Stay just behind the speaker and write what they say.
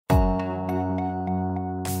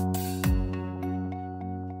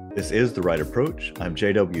This is The Right Approach. I'm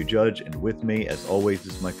JW Judge, and with me, as always,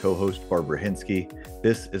 is my co-host, Barbara Hinsky.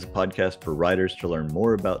 This is a podcast for writers to learn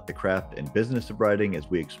more about the craft and business of writing as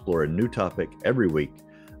we explore a new topic every week.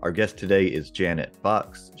 Our guest today is Janet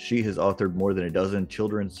Fox. She has authored more than a dozen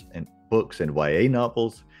children's and books and YA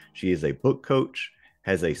novels. She is a book coach,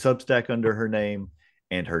 has a Substack under her name,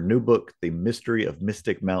 and her new book, The Mystery of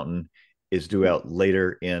Mystic Mountain, is due out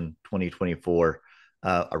later in 2024.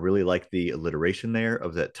 I really like the alliteration there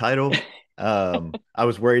of that title. I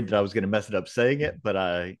was worried that I was going to mess it up saying it, but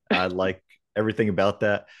I like everything about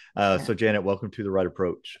that. So Janet, welcome to The Right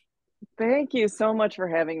Approach. Thank you so much for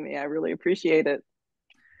having me. I really appreciate it.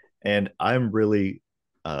 And I'm really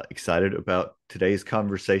excited about today's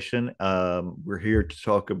conversation. We're here to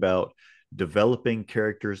talk about developing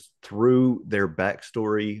characters through their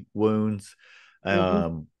backstory wounds.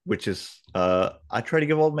 Which is I try to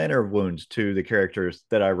give all manner of wounds to the characters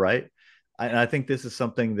that I write. And I think this is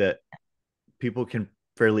something that people can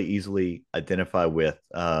fairly easily identify with.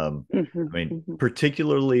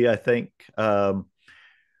 Particularly, I think,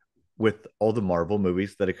 with all the Marvel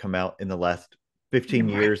movies that have come out in the last 15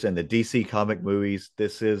 years and the DC comic movies,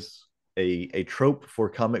 this is a trope for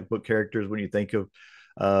comic book characters when you think of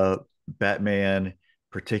Batman,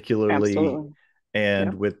 particularly. Absolutely.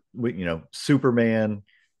 And with Superman,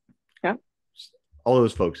 yeah, all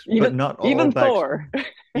those folks, but not all even Thor.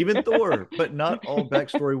 Even Thor, but not all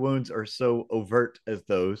backstory wounds are so overt as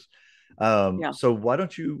those. So why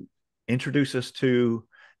don't you introduce us to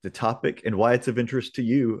the topic and why it's of interest to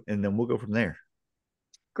you, and then we'll go from there.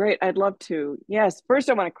 Great, I'd love to. Yes, first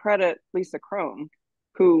I want to credit Lisa Crone,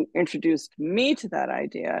 who introduced me to that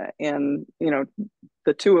idea in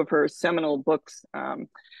the two of her seminal books,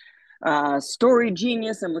 Story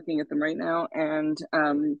Genius, I'm looking at them right now, and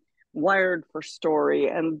Wired for Story.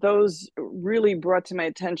 And those really brought to my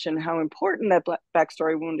attention how important that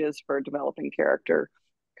backstory wound is for a developing character.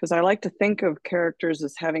 Because I like to think of characters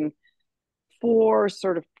as having four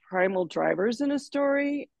sort of primal drivers in a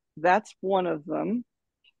story. That's one of them.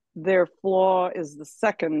 Their flaw is the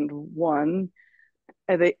second one.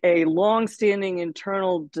 A long-standing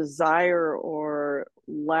internal desire or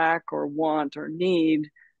lack or want or need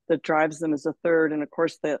that drives them as a third, and of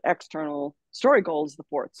course the external story goal is the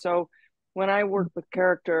fourth. So when I work with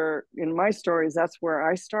character in my stories, that's where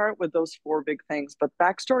I start with those four big things. But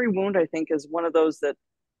backstory wound, I think, is one of those that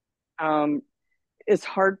is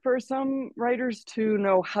hard for some writers to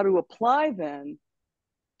know how to apply then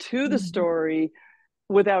to the story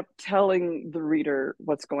without telling the reader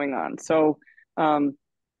what's going on. So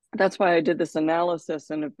that's why I did this analysis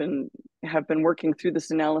and have been working through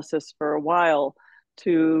this analysis for a while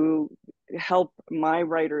to help my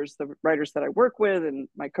writers, the writers that I work with in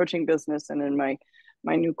my coaching business and in my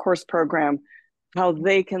new course program, how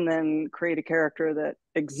they can then create a character that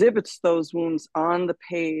exhibits those wounds on the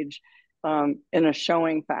page in a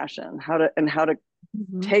showing fashion, how to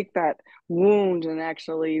take that wound and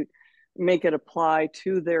actually make it apply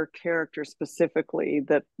to their character specifically.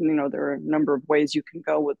 That there are a number of ways you can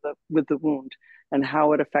go with the wound and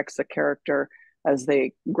how it affects the character as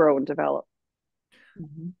they grow and develop.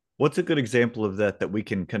 What's a good example of that we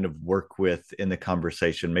can kind of work with in the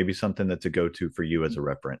conversation? Maybe something that's a go-to for you as a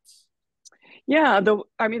reference. Yeah, the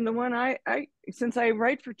one I since I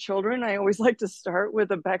write for children, I always like to start with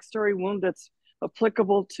a backstory wound that's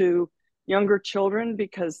applicable to younger children,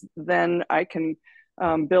 because then I can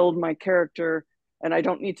build my character, and I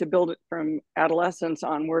don't need to build it from adolescence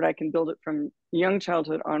onward. I can build it from young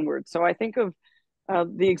childhood onward. So I think of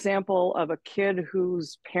the example of a kid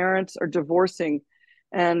whose parents are divorcing,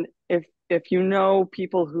 and if you know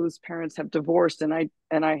people whose parents have divorced, and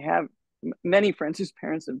I have many friends whose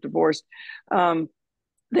parents have divorced,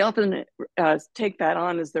 they often take that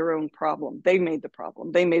on as their own problem. They made the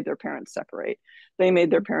problem. They made their parents separate. They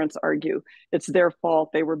made their parents argue. It's their fault.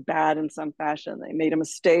 They were bad in some fashion. They made a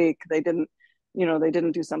mistake. They didn't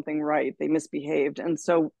do something right. They misbehaved. And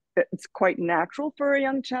so it's quite natural for a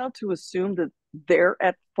young child to assume that they're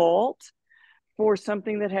at fault for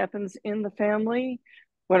something that happens in the family,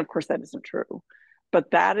 when of course that isn't true. But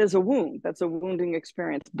that is a wound. That's a wounding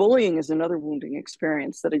experience. Bullying is another wounding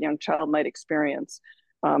experience that a young child might experience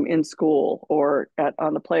in school or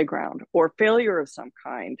on the playground, or failure of some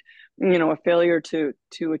kind. A failure to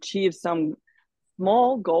achieve some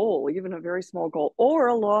small goal, even a very small goal, or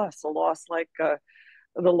a loss like the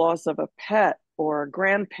loss of a pet or a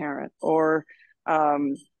grandparent, or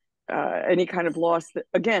any kind of loss that,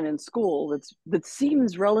 again, in school, that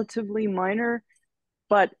seems relatively minor.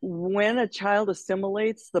 But when a child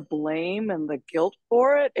assimilates the blame and the guilt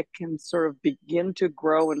for it, it can sort of begin to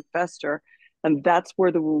grow and fester. And that's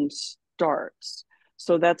where the wound starts.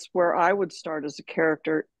 So that's where I would start as a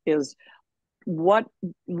character is what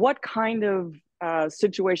what kind of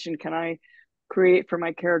situation can I create for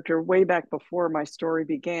my character way back before my story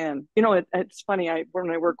began. It's funny. When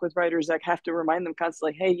I work with writers, I have to remind them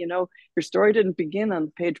constantly, hey, your story didn't begin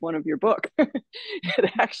on page one of your book.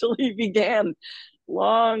 It actually began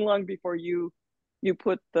long before you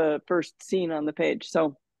put the first scene on the page.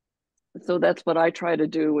 So that's what I try to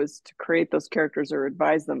do, is to create those characters, or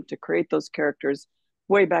advise them to create those characters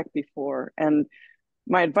way back before. And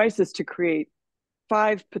my advice is to create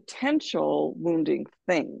 5 potential wounding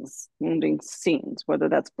things, wounding scenes, whether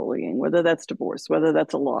that's bullying, whether that's divorce, whether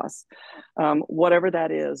that's a loss, whatever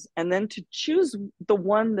that is. And then to choose the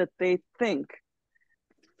one that they think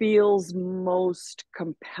feels most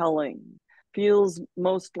compelling, feels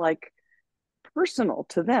most like personal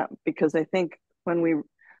to them. Because I think when we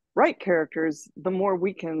write characters, the more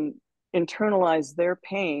we can internalize their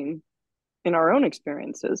pain in our own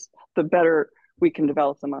experiences, the better we can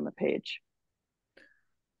develop them on the page.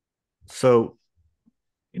 So,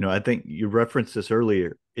 I think you referenced this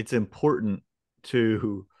earlier. It's important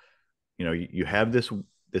to, you have this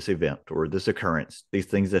event or this occurrence, these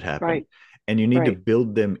things that happen, Right, and you need to right.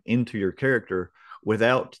 build them into your character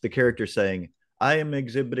without the character saying, I am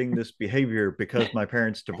exhibiting this behavior because my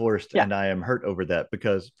parents divorced Yeah, and I am hurt over that.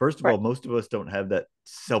 Because first of all, right. most of us don't have that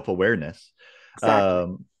self-awareness. Exactly.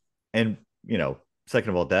 Um, and second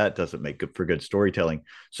of all, that doesn't make good for good storytelling.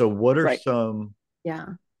 So what are Right. some Yeah.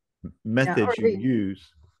 Yeah. Or methods you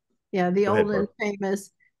use? the Go ahead, old and Barb.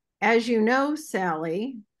 famous, as you know,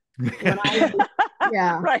 Sally, when I,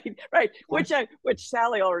 yeah, Right. Which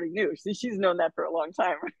Sally already knew. She's known that for a long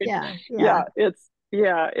time, right? yeah, yeah,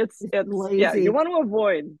 Yeah, you lazy. want to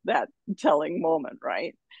avoid that telling moment,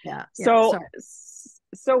 right? Yeah. Yeah. So Sorry.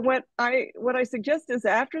 so what I suggest is,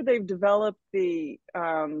 after they've developed the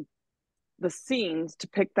scenes, to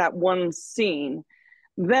pick that one scene,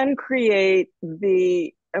 then create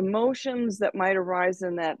the emotions that might arise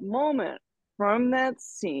in that moment from that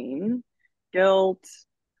scene. Guilt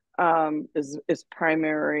is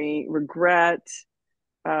primary, regret,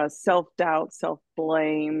 self-doubt,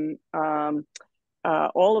 self-blame,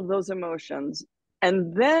 all of those emotions.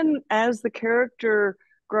 And then as the character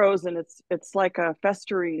grows, and it's like a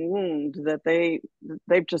festering wound that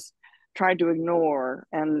they've just tried to ignore,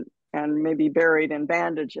 and maybe buried in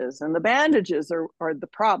bandages. And the bandages are the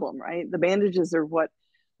problem, right? The bandages are what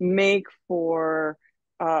make for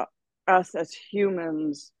us as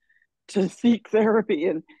humans to seek therapy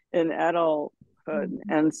in adulthood. Mhm.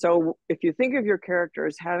 And so if you think of your character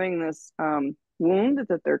as having this wound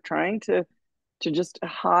that they're trying to just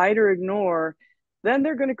hide or ignore, then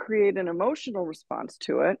they're going to create an emotional response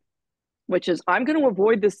to it, which is, I'm going to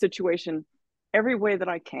avoid this situation every way that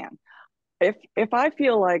I can. If I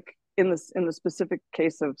feel like, in the specific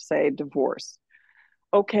case of, say, divorce,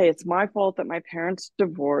 okay, it's my fault that my parents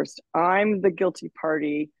divorced. I'm the guilty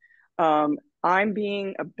party. I'm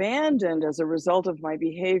being abandoned as a result of my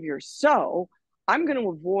behavior. So I'm going to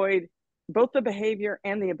avoid both the behavior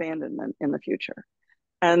and the abandonment in the future.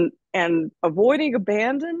 And avoiding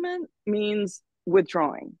abandonment means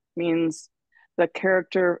withdrawing, means the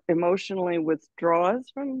character emotionally withdraws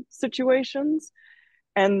from situations.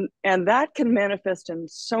 And that can manifest in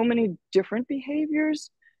so many different behaviors.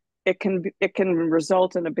 It can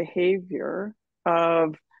result in a behavior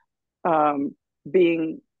of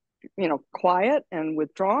being, quiet and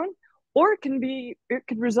withdrawn, or it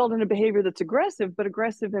could result in a behavior that's aggressive, but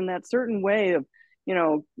aggressive in that certain way of, you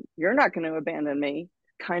know you're not going to abandon me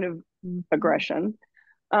kind of Mhm. aggression.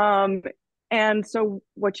 um, and so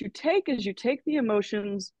what you take the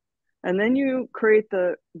emotions, and then you create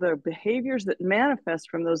the behaviors that manifest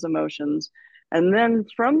from those emotions. And then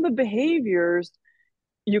from the behaviors,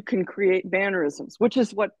 you can create mannerisms, which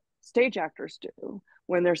is what stage actors do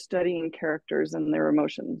when they're studying characters and their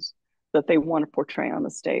emotions that they want to portray on the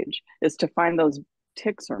stage, is to find those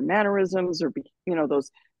tics or mannerisms, or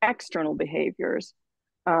those external behaviors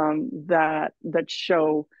that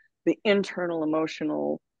show the internal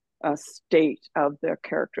emotional state of their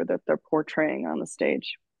character that they're portraying on the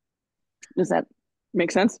stage. Does that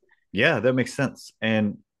make sense? Yeah, that makes sense.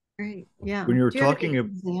 And Great. Yeah. when you were Do you have talking any of,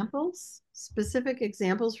 examples, specific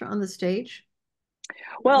examples for on the stage?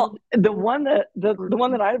 Well, the one that Or- the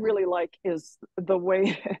one that I really like is the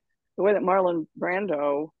way the way that Marlon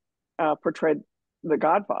Brando portrayed the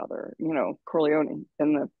Godfather, Corleone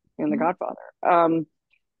in the Mhm. Godfather.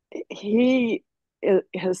 He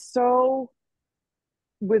is so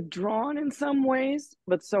withdrawn in some ways,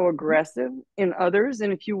 but so aggressive in others.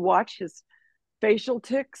 And if you watch his facial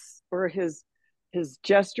tics, or his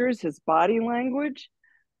gestures, his body language,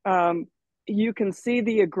 um, you can see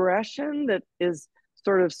the aggression that is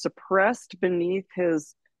sort of suppressed beneath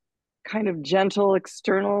his kind of gentle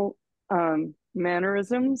external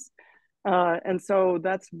mannerisms. And so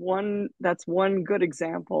that's one good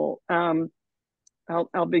example.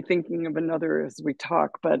 I'll be thinking of another as we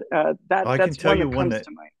talk, but I can that's tell one you that one comes that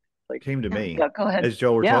to mind. Like, came to yeah, me yeah, go ahead. as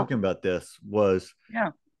Joe were Yeah, talking about this was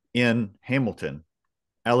yeah, in Hamilton,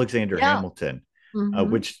 Alexander yeah, Hamilton, Mhm.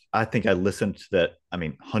 which I think I listened to that, I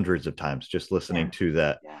mean, hundreds of times just yeah, listening to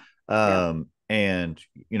that. yeah, yeah, And,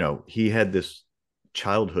 you know, he had this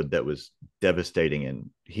childhood that was devastating,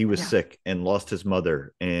 and he was yeah, sick and lost his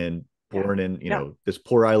mother and yeah, born in, you yeah, know, this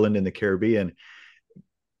poor island in the Caribbean,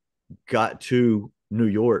 got to New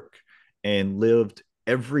York and lived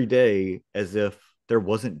every day as if there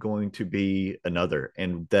wasn't going to be another.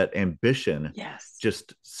 And that ambition yes,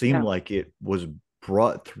 just seemed yeah, like it was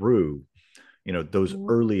brought through, you know, those mhm,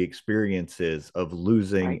 early experiences of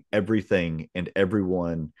losing right, everything and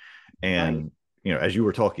everyone. right. And, you know, as you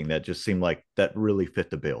were talking, that just seemed like that really fit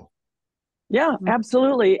the bill. Yeah, Mhm.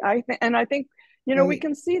 absolutely. I think we Right.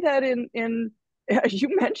 can see that in as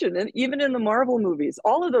you mentioned, and even in the Marvel movies,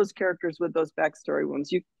 all of those characters with those backstory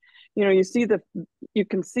wounds. You can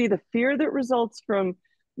see the fear that results from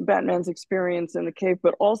Batman's experience in the cave,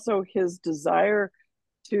 but also his desire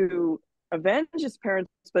to avenge his parents,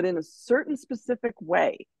 but in a certain specific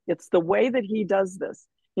way. It's the way that he does this.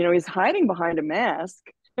 He's hiding behind a mask,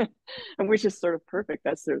 and which is sort of perfect.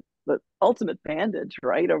 That's the ultimate bandage,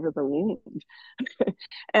 right, over the wound.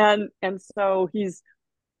 And so he's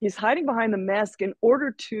hiding behind the mask in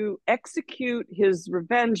order to execute his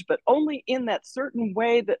revenge, but only in that certain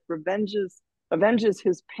way that avenges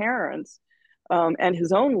his parents, and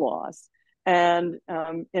his own loss. And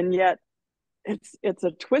yet it's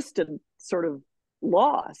a twisted sort of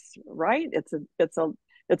loss, right?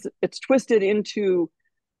 It's twisted into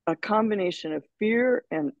a combination of fear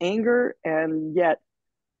and anger, and yet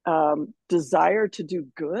desire to do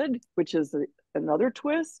good, which is another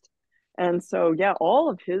twist. And so, yeah, all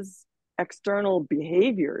of his external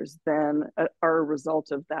behaviors then are a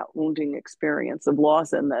result of that wounding experience of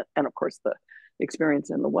loss, and of course the experience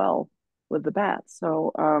in the well with the bats.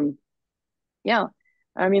 So, yeah,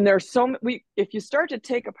 I mean, there's we if you start to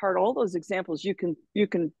take apart all those examples, you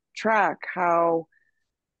can track how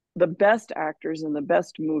the best actors in the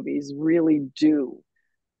best movies really do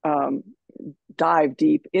um, dive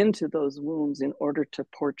deep into those wounds in order to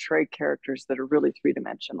portray characters that are really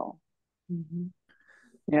three-dimensional. Mhm.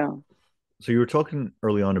 Yeah. So you were talking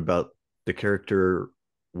early on about the character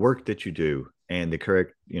work that you do and the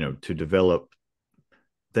correct, you know, to develop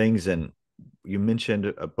things. And you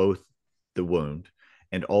mentioned both the wound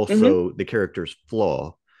and Mm-hmm. also the character's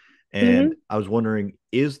flaw. And Mm-hmm. I was wondering,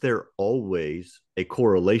 is there always a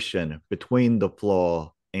correlation between the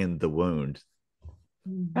flaw and the wound? Oh,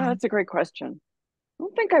 Mhm. that's a great question. I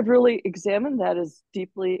don't think I've really examined that as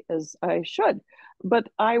deeply as I should, but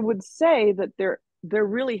I would say that there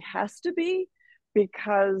really has to be,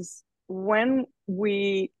 because when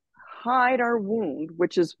we hide our wound,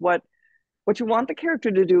 which is what you want the character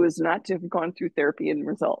to do, is not to have gone through therapy and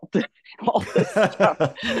resolved all this stuff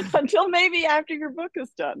until maybe after your book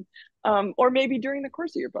is done, or maybe during the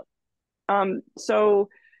course of your book. So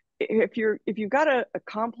if you've got a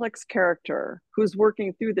complex character who's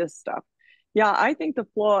working through this stuff, yeah, I think the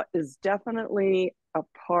flaw is definitely a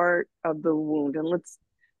part of the wound. And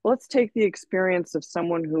let's take the experience of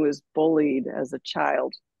someone who is bullied as a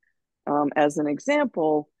child, as an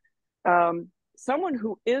example. Someone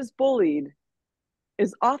who is bullied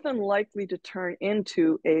is often likely to turn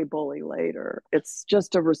into a bully later. It's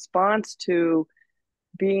just a response to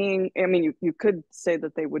being, I mean, you could say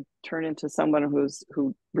that they would turn into someone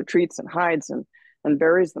who retreats and hides and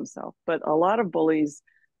buries themselves, but a lot of bullies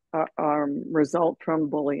result from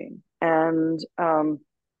bullying. And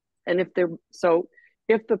if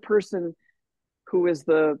the person who is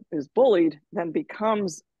bullied then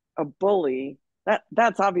becomes a bully,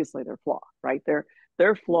 that's obviously their flaw, right?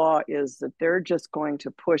 Their flaw is that they're just going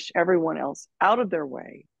to push everyone else out of their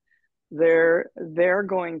way. They're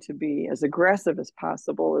going to be as aggressive as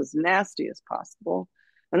possible, as nasty as possible,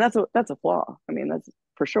 and that's a flaw. I mean, that's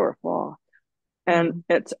for sure a flaw. And Mhm.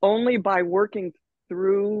 it's only by working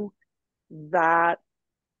through that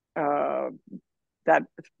uh, that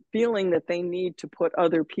feeling that they need to put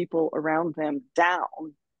other people around them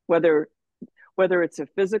down, whether it's a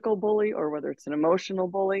physical bully or whether it's an emotional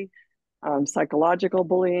bully, psychological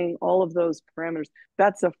bullying, all of those parameters,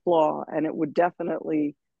 that's a flaw. And it would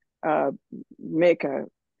definitely uh, make a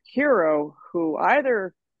hero who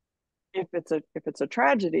either, if it's a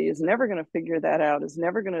tragedy, is never going to figure that out, is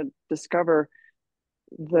never going to discover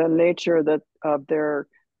the nature that of their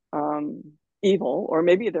um, evil, or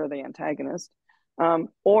maybe they're the antagonist,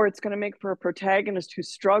 or it's going to make for a protagonist who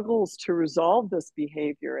struggles to resolve this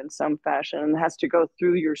behavior in some fashion and has to go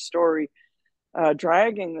through your story,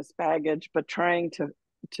 dragging this baggage, but trying to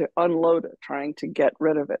unload it, trying to get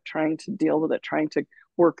rid of it, trying to deal with it, trying to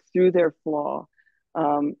work through their flaw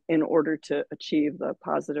in order to achieve the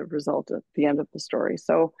positive result at the end of the story.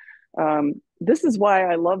 So this is why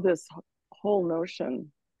I love this whole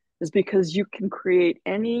notion, is because you can create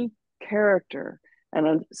any character and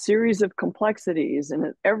a series of complexities, and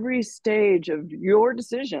at every stage of your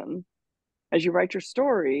decision as you write your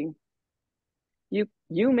story, you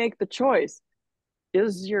make the choice.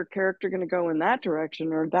 Is your character going to go in that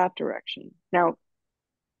direction or that direction? Now,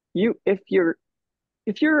 if you're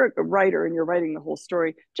a writer and you're writing the whole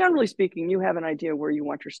story, generally speaking, you have an idea where you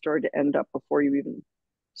want your story to end up before you even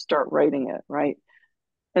start writing it, right?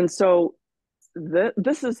 And so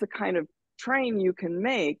this is the kind of train you can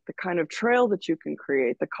make, the kind of trail that you can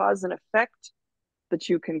create, the cause and effect that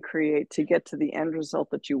you can create to get to the end result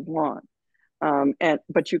that you want.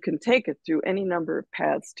 But you can take it through any number of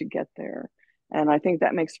paths to get there. And I think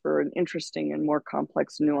that makes for an interesting and more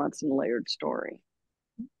complex, nuanced, and layered story.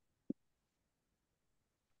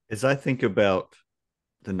 As I think about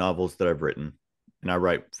the novels that I've written, and I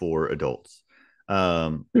write for adults,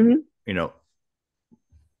 Mm-hmm. you know,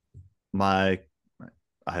 I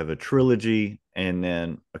have a trilogy and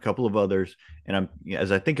then a couple of others, and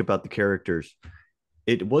as I think about the characters,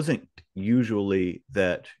 it wasn't usually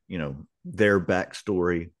that their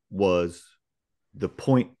backstory the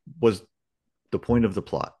point was the point of the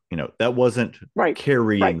plot. That wasn't Right,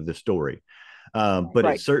 carrying right, the story, but it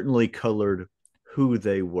right, certainly colored who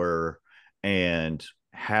they were and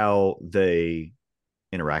how they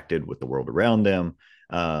interacted with the world around them,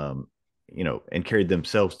 and carried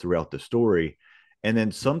themselves throughout the story. And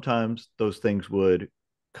then sometimes those things would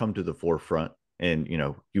come to the forefront, and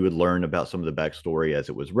you would learn about some of the backstory as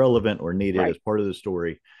it was relevant or needed as right. part of the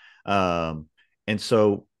story. And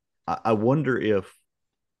so I wonder if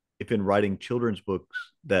in writing children's books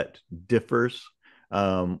that differs,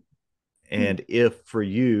 and if for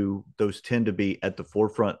you those tend to be at the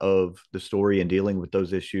forefront of the story and dealing with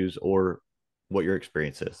those issues, or what your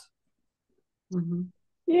experience is. Mm-hmm.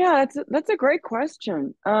 Yeah, that's a great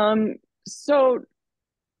question. So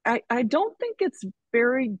I don't think it's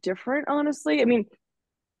very different, honestly. I mean,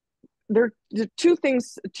 there are two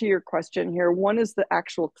things to your question here. One is the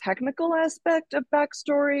actual technical aspect of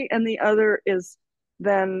backstory, and the other is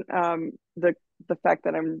then the fact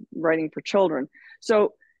that I'm writing for children.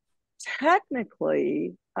 So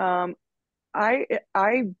technically, I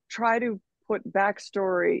try to put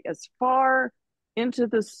backstory as far into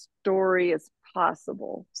the story as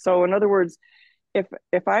possible. So in other words,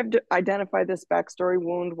 if I've identified this backstory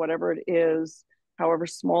wound, whatever it is, however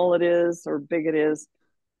small it is or big it is,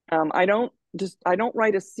 I don't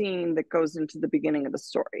write a scene that goes into the beginning of the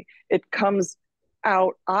story. It comes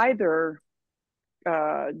out either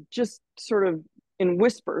just sort of in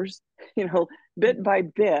whispers, bit by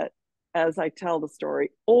bit as I tell the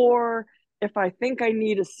story, or if I think I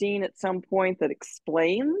need a scene at some point that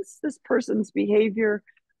explains this person's behavior,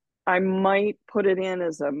 I might put it in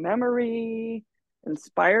as a memory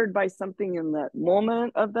inspired by something in that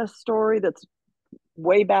moment of the story that's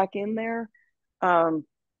way back in there. Um,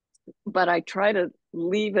 but I try to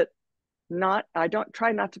leave it not, I don't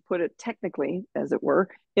try not to put it technically, as it were,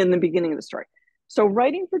 in the beginning of the story. So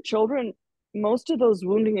writing for children, most of those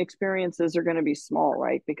wounding experiences are going to be small,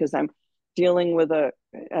 right? Because I'm dealing with a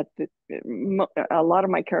lot of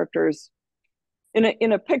my characters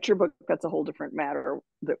in a picture book. That's a whole different matter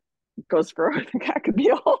that goes for, I think that could be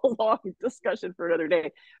a whole long discussion for another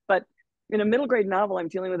day. But in a middle grade novel, I'm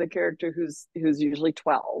dealing with a character who's usually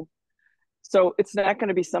 12. So it's not going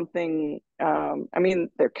to be something, I mean,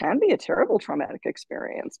 there can be a terrible traumatic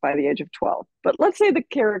experience by the age of 12, but let's say the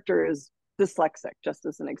character is dyslexic, just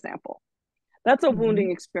as an example. That's a Mm-hmm.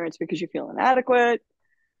 wounding experience because you feel inadequate,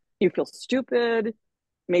 you feel stupid.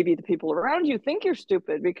 Maybe the people around you think you're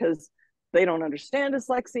stupid because they don't understand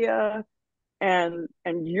dyslexia, and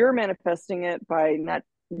you're manifesting it by not,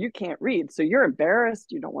 you can't read, so you're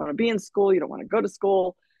embarrassed, you don't want to be in school, you don't want to go to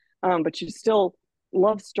school, but you still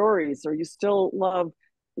love stories, or you still love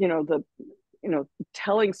the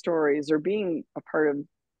telling stories or being a part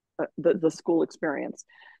of the school experience.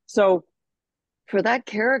 So for that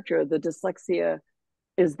character, the dyslexia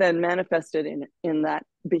is then manifested in that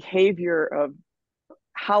behavior of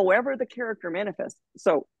however the character manifests.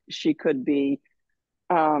 So she could be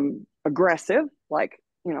aggressive, like,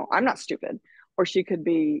 I'm not stupid, or she could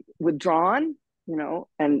be withdrawn,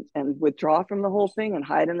 and withdraw from the whole thing and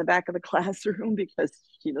hide in the back of the classroom because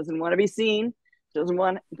she doesn't want to be seen. She doesn't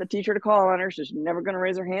want the teacher to call on her, so she's never going to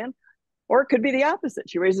raise her hand. Or it could be the opposite.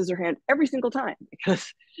 She raises her hand every single time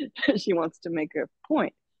because she wants to make a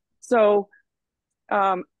point. So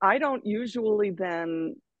I don't usually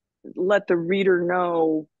then let the reader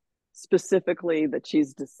know specifically that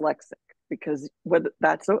she's dyslexic, because whether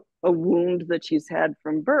that's a wound that she's had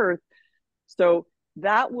from birth. So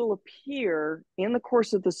that will appear in the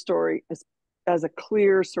course of the story as a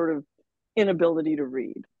clear sort of inability to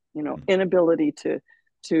read, inability to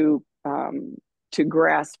to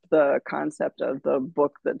grasp the concept of the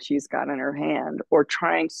book that she's got in her hand, or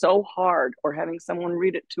trying so hard, or having someone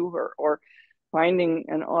read it to her, or finding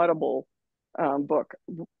an audible book.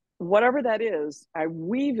 Whatever that is, I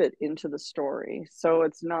weave it into the story, so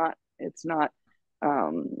it's not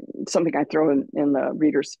something I throw in the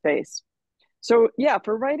reader's face. So yeah,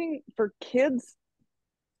 for writing for kids,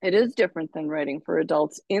 it is different than writing for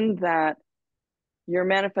adults in that you're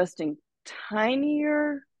manifesting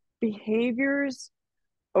tinier behaviors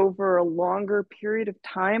over a longer period of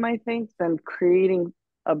time, I think, than creating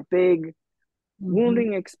a big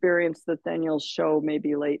wounding experience that then you'll show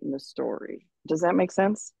maybe late in the story. Does that make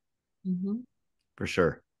sense? For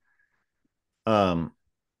sure. I'm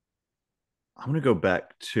going to go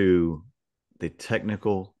back to the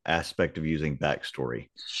technical aspect of using backstory.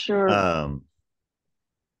 Sure.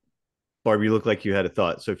 Barb, you look like you had a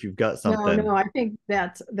thought. So if you've got something. No, I think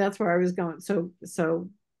that's where I was going. So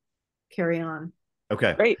carry on.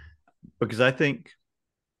 Okay. Great. Because I think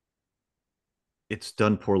it's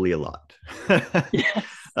done poorly a lot. Yes.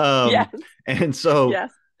 Yes. And so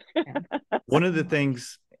yes. One of the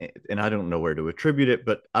things, and I don't know where to attribute it,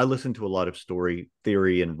 but I listen to a lot of story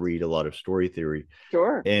theory and read a lot of story theory.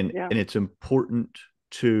 Sure. And it's important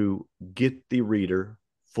to get the reader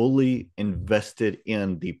fully invested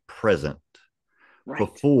in the present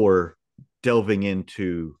before delving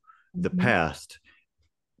into the past.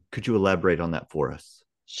 Could you elaborate on that for us?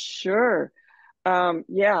 Sure.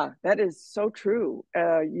 Yeah, that is so true.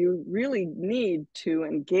 You really need to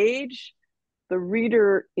engage the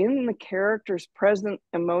reader in the character's present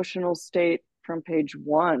emotional state from page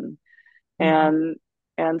one. And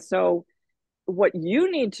so what you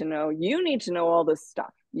need to know all this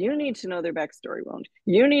stuff. You need to know their backstory wound.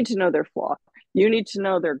 You need to know their flaw. You need to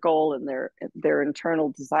know their goal and their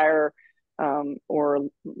internal desire, or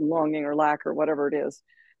longing or lack or whatever it is.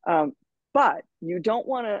 But you don't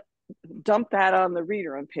want to dump that on the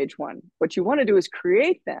reader on page one. What you want to do is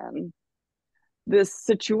create then this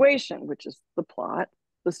situation, which is the plot,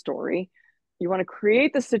 the story. You want to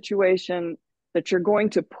create the situation that you're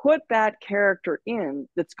going to put that character in,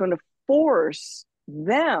 that's going to force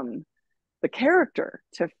them, the character,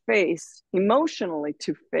 to face emotionally,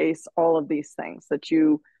 to face all of these things that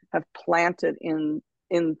you have planted in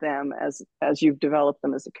them as you've developed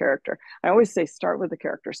them as a character. I always say start with the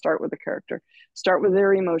character, start with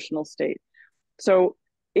their emotional state. So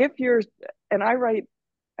if you're, and I write,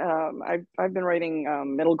 I've been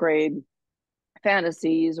writing middle grade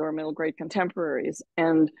fantasies or middle grade contemporaries,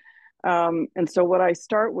 and so what I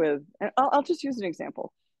start with, and I'll just use an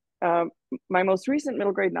example. My most recent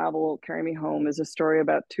middle grade novel, Carry Me Home, is a story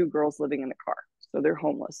about two girls living in a car. So they're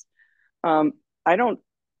homeless. I don't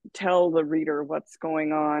tell the reader what's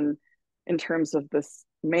going on in terms of this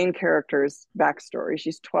main character's backstory.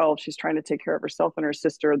 She's 12. She's trying to take care of herself and her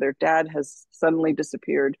sister. Their dad has suddenly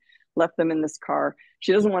disappeared, left them in this car.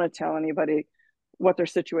 She doesn't want to tell anybody what their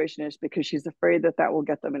situation is because she's afraid that will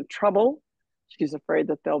get them in trouble. She's afraid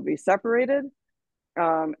that they'll be separated.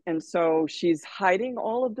 And so she's hiding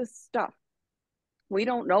all of this stuff. We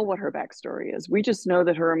don't know what her backstory is. We just know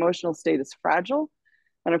that her emotional state is fragile.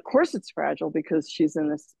 And of course it's fragile because she's in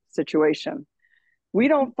this situation. We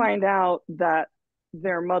don't find out that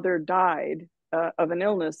their mother died of an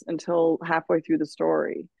illness until halfway through the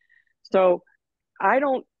story. So I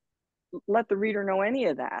don't let the reader know any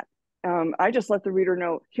of that. I just let the reader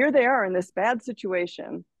know, here they are in this bad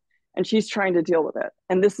situation, and she's trying to deal with it.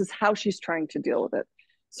 And this is how she's trying to deal with it.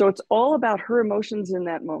 So it's all about her emotions in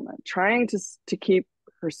that moment, trying to keep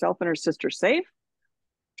herself and her sister safe,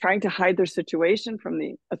 trying to hide their situation from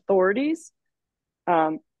the authorities,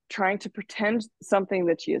 trying to pretend something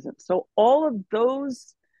that she isn't. So all of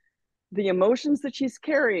those, the emotions that she's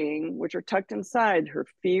carrying, which are tucked inside, her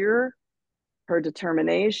fear, her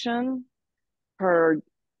determination, her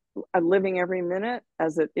living every minute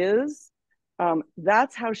as it is,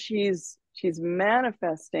 that's how she's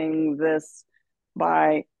manifesting this,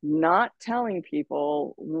 by not telling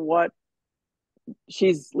people what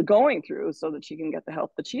she's going through so that she can get the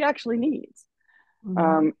help that she actually needs.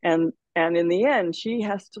 And And in the end, she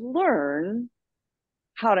has to learn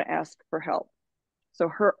how to ask for help. So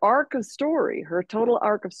her arc of story, her total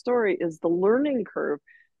arc of story, is the learning curve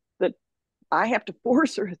that I have to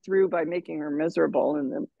force her through by making her miserable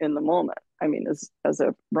in the moment. I mean, as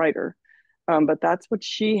a writer, but that's what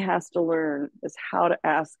she has to learn, is how to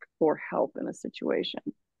ask for help in a situation.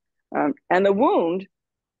 And the wound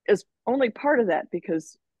is only part of that,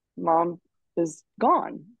 because mom is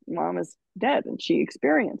gone, mom is dead, and she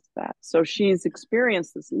experienced that. So she's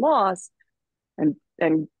experienced this loss, and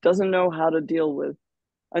doesn't know how to deal with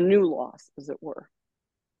a new loss, as it were,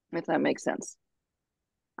 if that makes sense.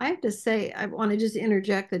 I have to say, I want to just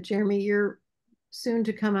interject that, Jeremy, your soon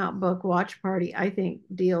to come out book, Watch Party, I think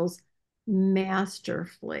deals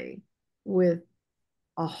masterfully with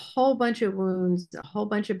a whole bunch of wounds, a whole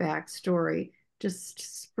bunch of backstory,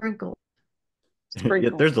 just sprinkled. Yeah,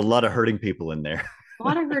 there's a lot of hurting people in there. A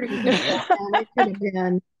lot of hurting people, and it could have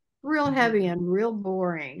been real heavy and real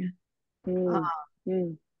boring.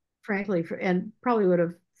 Frankly, and probably would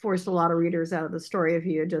have forced a lot of readers out of the story if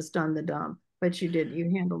you had just done the dump. But you did.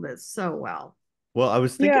 You handled it so well. Well, I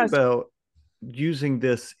was thinking about using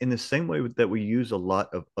this in the same way that we use a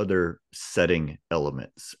lot of other setting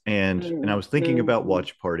elements. And I was thinking about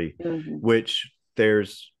Watch Party, which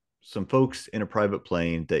there's some folks in a private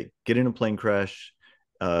plane that get in a plane crash,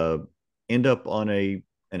 end up on an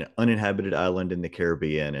uninhabited island in the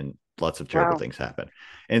Caribbean, and lots of terrible things happen.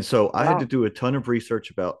 And so I had to do a ton of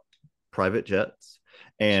research about private jets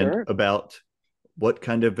and about what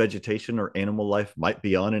kind of vegetation or animal life might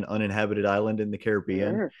be on an uninhabited island in the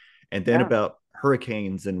Caribbean, and then about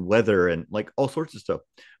hurricanes and weather and like all sorts of stuff.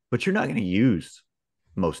 But you're not going to use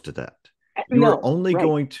most of that. You're only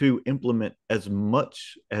going to implement as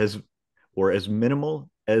much as, or as minimal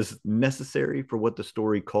as necessary for what the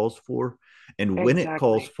story calls for, and when it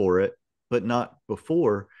calls for it, but not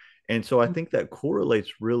before. And so I think that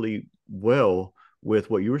correlates really well with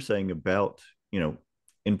what you were saying about,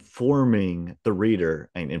 informing the reader.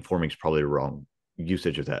 And informing is probably the wrong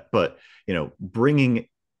usage of that, but bringing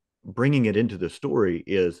it into the story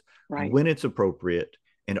is when it's appropriate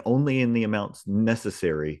and only in the amounts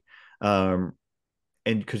necessary, and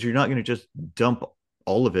because you're not going to just dump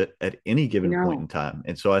all of it at any given point in time.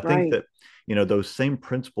 And so I think that those same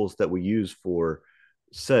principles that we use for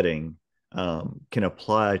setting can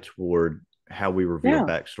apply toward how we reveal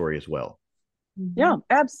backstory as well. Yeah,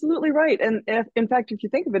 absolutely right. And in fact, if you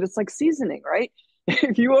think of it, it's like seasoning, right?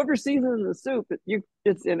 If you over season the soup,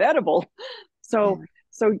 it's inedible. So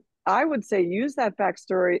I would say use that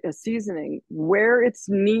backstory as seasoning where it's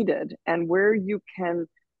needed, and where you can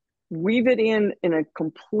weave it in a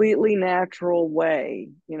completely natural way.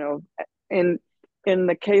 In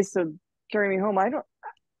the case of Carry Me Home, I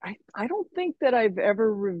don't think that I've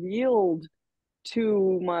ever revealed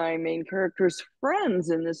to my main character's friends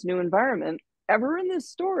in this new environment, ever in this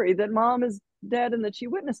story, that mom is dead and that she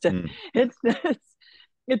witnessed it.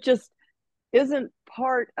 It just isn't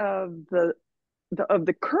part of the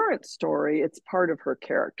current story. It's part of her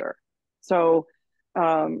character. So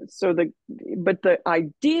the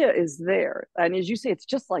idea is there, and as you say, it's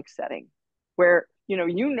just like setting, where how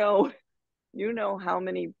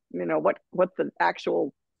many, what the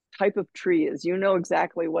actual type of tree is,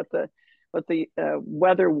 exactly what the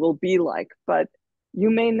weather will be like, but you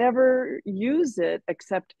may never use it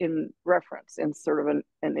except in reference, in sort of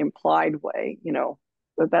an implied way,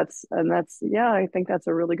 but that's I think that's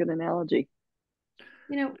a really good analogy.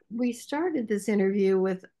 We started this interview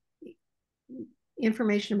with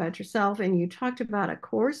information about yourself, and you talked about a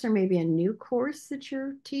course, or maybe a new course that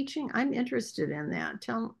you're teaching. I'm interested in that.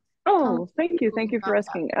 Thank you for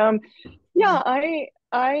asking.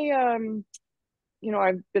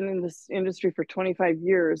 I've been in this industry for 25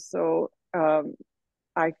 years, so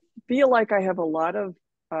I feel like I have a lot of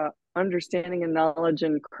understanding and knowledge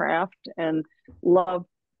and craft, and love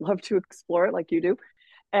to explore it like you do.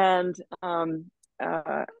 And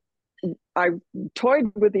I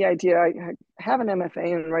toyed with the idea. I have an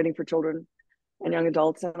MFA in writing for children and young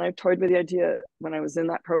adults, and I toyed with the idea when I was in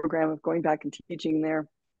that program of going back and teaching there.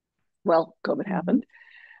 Well, COVID happened,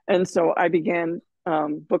 and so I began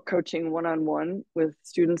book coaching one-on-one with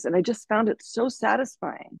students, and I just found it so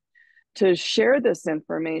satisfying to share this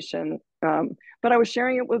information. But I was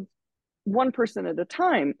sharing it with one person at a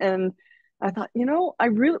time, and I thought,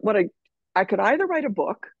 I could either write a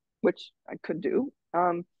book, which I could do,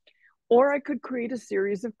 or I could create a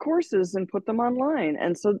series of courses and put them online.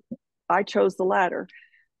 And so I chose the latter,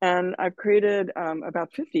 and I've created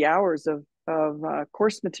about 50 hours of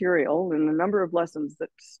course material and a number of lessons that,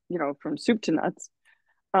 from soup to nuts,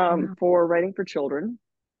 for writing for children.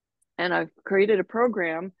 And I've created a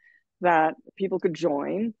program that people could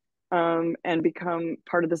join and become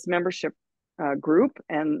part of this membership group,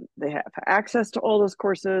 and they have access to all those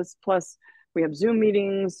courses. Plus, we have Zoom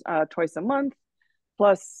meetings twice a month.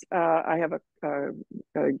 Plus, I have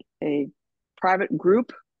a private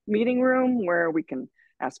group meeting room where we can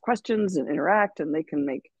ask questions and interact, and they can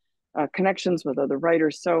make connections with other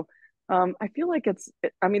writers. So I feel like that's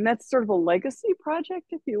sort of a legacy project,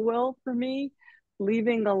 if you will, for me,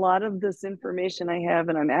 leaving a lot of this information I have,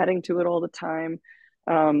 and I'm adding to it all the time.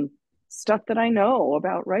 Stuff that I know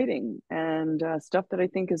about writing, and stuff that I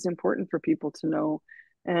think is important for people to know.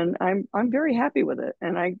 And I'm very happy with it.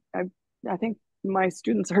 And I think my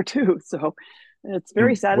students are too. So it's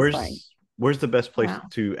very satisfying. Where's the best place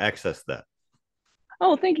to access that?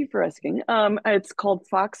 Oh, thank you for asking. It's called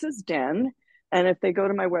Fox's Den. And if they go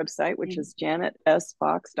to my website, which is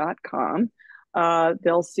janetsfox.com,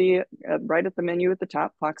 they'll see right at the menu at the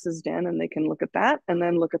top, Fox's Den, and they can look at that and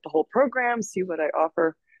then look at the whole program, see what I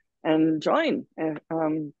offer, and join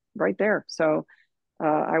right there. So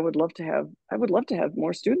I would love to have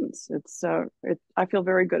more students. I feel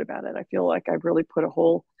very good about it. I feel like I've really put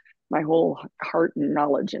my whole heart and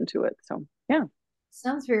knowledge into it. So yeah.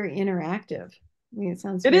 Sounds very interactive. I mean,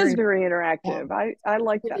 it is very interactive. Yeah. I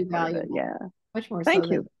like that part of it. Yeah. Much more Thank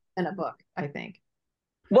so you. than a book, I think.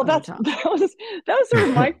 Well, that was sort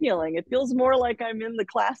of my feeling. It feels more like I'm in the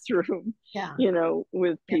classroom,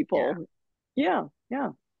 with people. Yeah.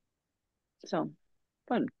 So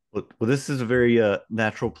fun. Well, this is a very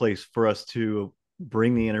natural place for us to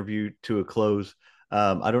bring the interview to a close.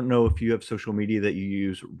 I don't know if you have social media that you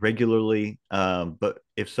use regularly, but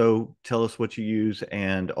if so, tell us what you use,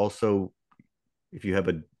 and also if you have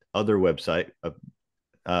other website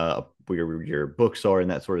where your books are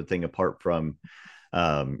and that sort of thing, apart from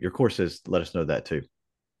your courses, let us know that too.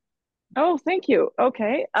 Oh, thank you.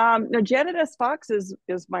 Okay. Now Janet S. Fox is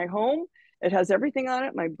my home. It has everything on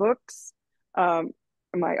it, my books,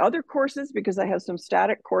 my other courses, because I have some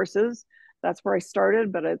static courses. That's where I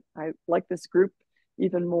started, but I like this group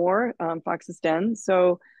even more, Fox's Den.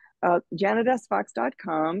 So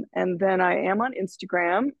janetsfox.com. And then I am on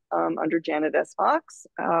Instagram under Janet S. Fox.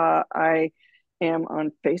 I am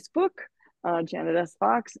on Facebook, Janet S.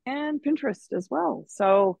 Fox, and Pinterest as well.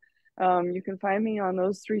 So you can find me on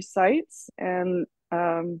those 3 sites. And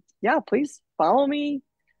please follow me.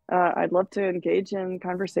 I'd love to engage in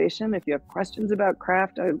conversation. If you have questions about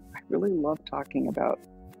craft, I really love talking about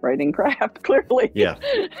writing craft, clearly. Yeah.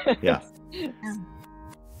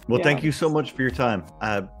 Well, thank you so much for your time.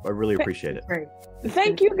 I really appreciate it. Great.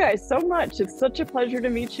 Thank you guys so much. It's such a pleasure to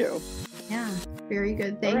meet you. Yeah, very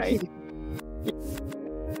good. Thank you.